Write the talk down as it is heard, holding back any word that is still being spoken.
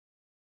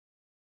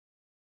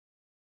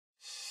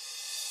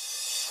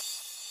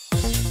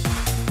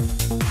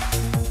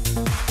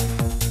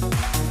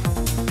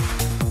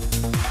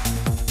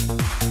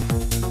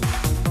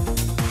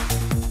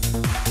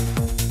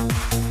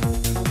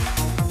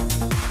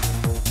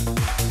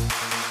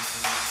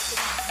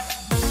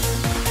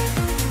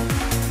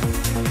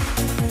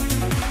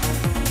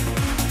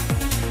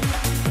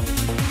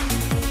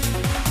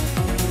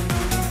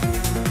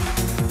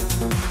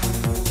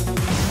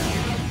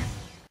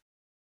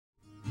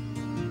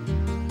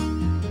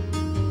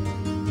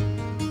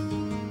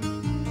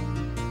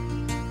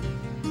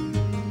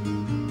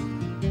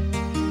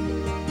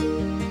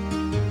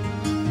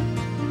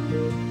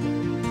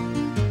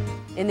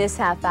In this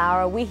half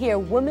hour, we hear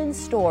women's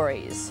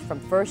stories from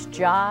first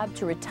job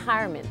to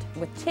retirement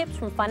with tips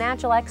from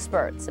financial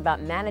experts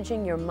about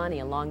managing your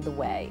money along the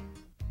way.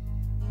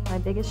 My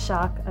biggest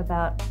shock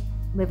about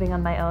living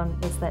on my own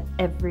is that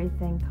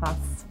everything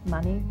costs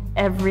money.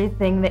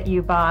 Everything that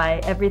you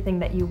buy, everything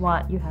that you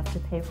want, you have to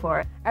pay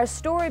for. Our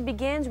story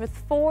begins with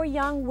 4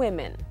 young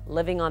women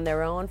living on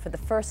their own for the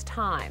first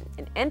time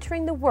and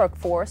entering the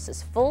workforce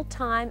as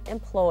full-time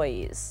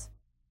employees.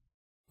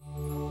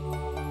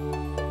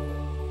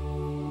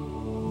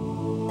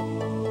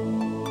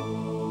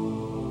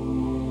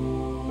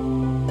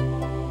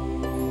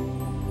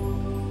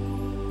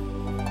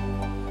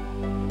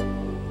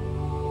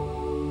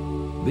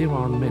 There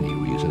are many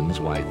reasons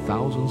why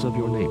thousands of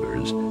your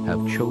neighbors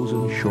have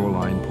chosen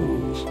shoreline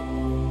pools.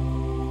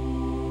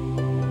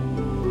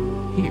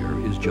 Here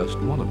is just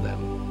one of them.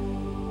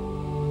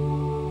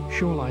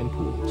 Shoreline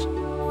Pools,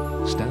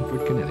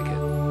 Stamford, Connecticut.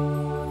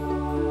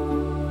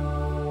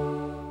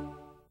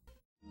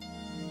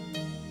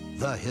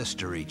 The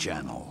History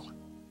Channel.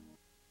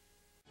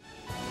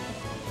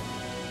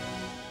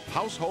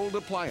 Household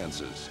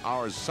appliances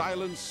are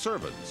silent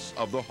servants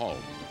of the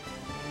home.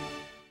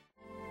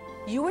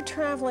 You were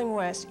traveling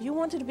west. You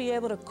wanted to be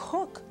able to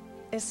cook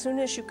as soon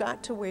as you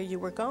got to where you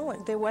were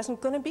going. There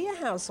wasn't going to be a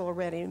house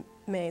already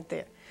made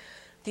there.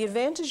 The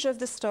advantage of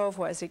the stove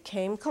was it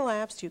came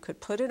collapsed. You could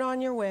put it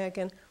on your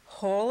wagon,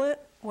 haul it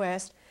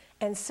west,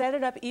 and set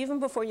it up even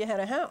before you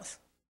had a house.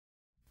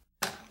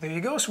 There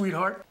you go,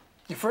 sweetheart.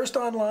 Your first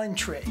online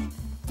trade.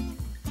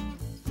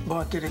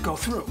 But did it go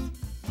through?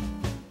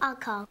 I'll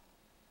call.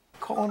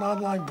 Call an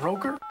online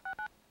broker?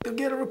 They'll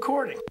get a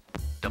recording.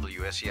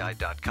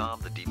 WSEI.com,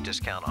 the deep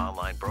discount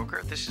online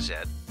broker. This is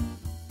Ed.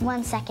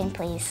 1 second,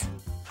 please.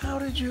 How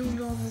did you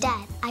know that?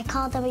 Dad, I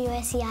called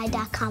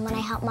WSEI.com when I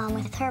helped Mom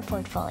with her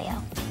portfolio.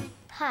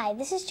 Hi,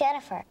 this is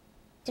Jennifer.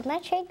 Did my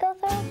trade go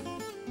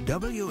through?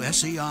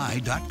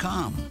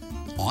 WSEI.com.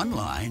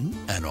 Online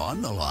and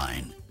on the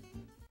line.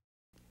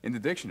 In the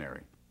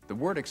dictionary, the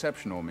word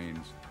exceptional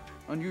means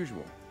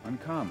unusual,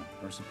 uncommon,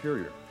 or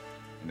superior.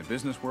 In the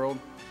business world,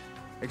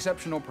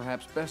 exceptional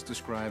perhaps best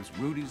describes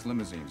Rudy's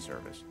limousine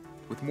service.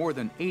 With more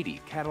than 80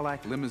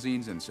 Cadillac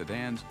limousines and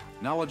sedans,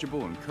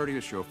 knowledgeable and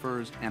courteous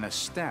chauffeurs, and a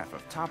staff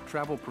of top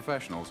travel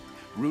professionals,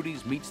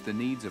 Rudy's meets the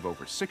needs of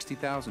over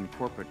 60,000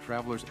 corporate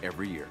travelers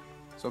every year.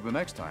 So the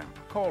next time,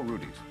 call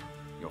Rudy's.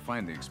 You'll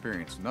find the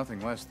experience nothing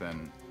less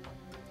than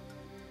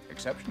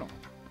exceptional.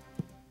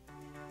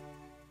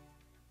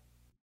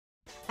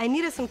 I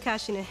needed some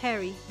cash in a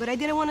hurry, but I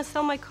didn't want to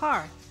sell my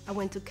car. I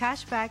went to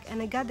Cashback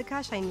and I got the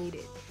cash I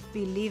needed.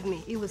 Believe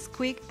me, it was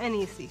quick and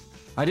easy.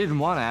 I didn't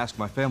want to ask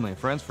my family and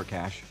friends for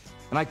cash,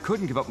 and I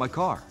couldn't give up my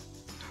car.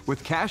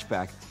 With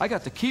Cashback, I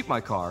got to keep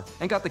my car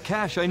and got the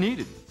cash I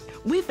needed.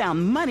 We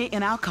found money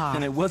in our car.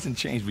 And it wasn't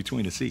changed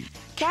between the seats.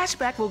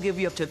 Cashback will give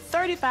you up to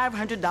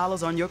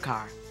 $3,500 on your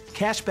car.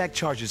 Cashback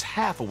charges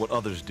half of what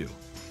others do.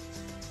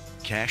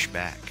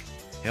 Cashback,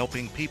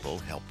 helping people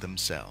help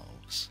themselves.